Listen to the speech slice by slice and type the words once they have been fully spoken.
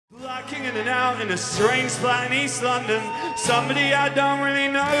parking in and out in a strange flat in East London. Somebody I don't really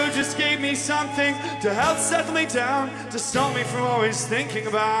know just gave me something to help settle me down, to stop me from always thinking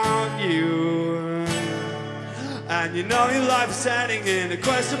about you. And you know your life is heading in a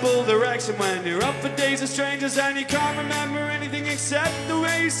questionable direction when you're up for days of strangers and you can't remember anything except the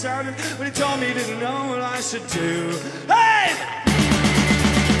way you sounded when you told me you didn't know what I should do. Hey!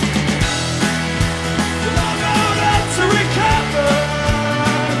 Long road up to recover,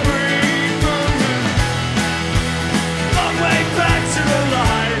 breathe from here. Long way back to the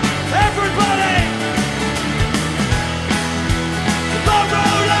light, everybody. Long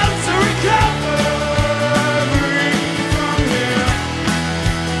road up to recover.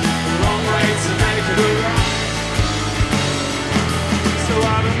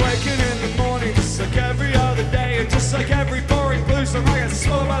 Like every other day, and just like every boring blues song, I get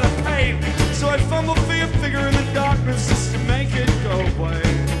swallowed by the pain. So I fumble for your figure in the darkness just to make it go away.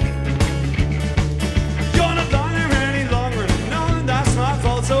 You're not lying there any longer, and no, that's my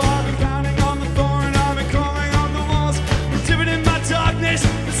fault. So I've been pounding on the floor and I've been crawling on the walls, exhibiting my darkness,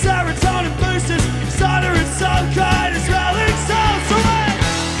 the serotonin boosters, cider and some kind of smelling souls. So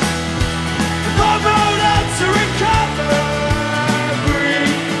I rode out to recover.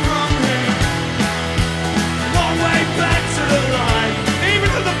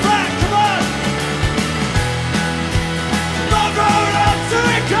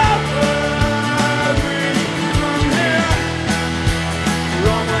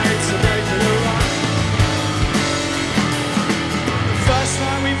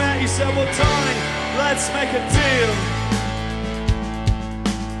 Well, darling, let's make a deal.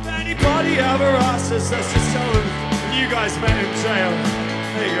 If anybody ever asks us, let's just tell them you guys met in jail.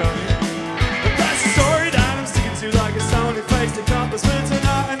 There you go. But that's the story that I'm sticking to, like a stony faced accomplishment.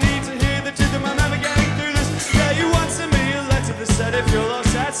 Tonight I need to hear the truth, I'm never getting through this. Yeah, you once sent me a letter that said if you're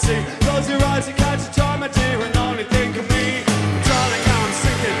lost at sea, close your eyes and catch a charm, my dear, and only think of me. Darling, how I'm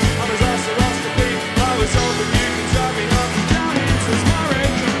sinking, I was lost to be. I was hoping you could drive me up and down into tomorrow.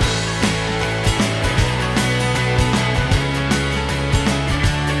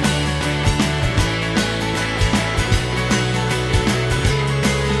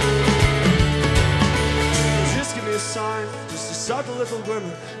 A little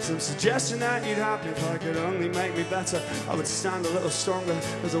glimmer, some suggestion that you'd happen if I could only make me better. I would stand a little stronger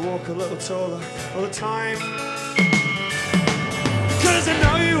as I walk a little taller all the time. Cause I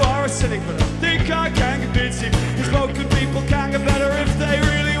know you are a cynic, but I think I can convince you. Cause both good people can get better if they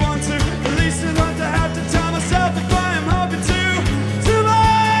really want to. At least I want to have to tell myself if I am hoping to.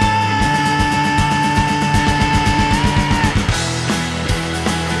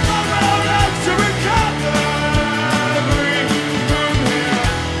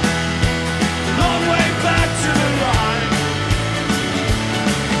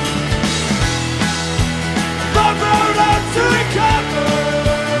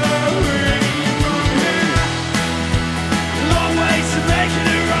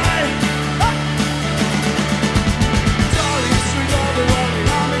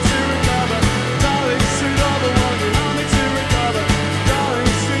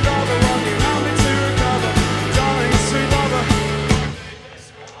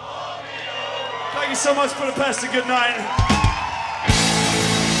 So much, Budapest, and good night.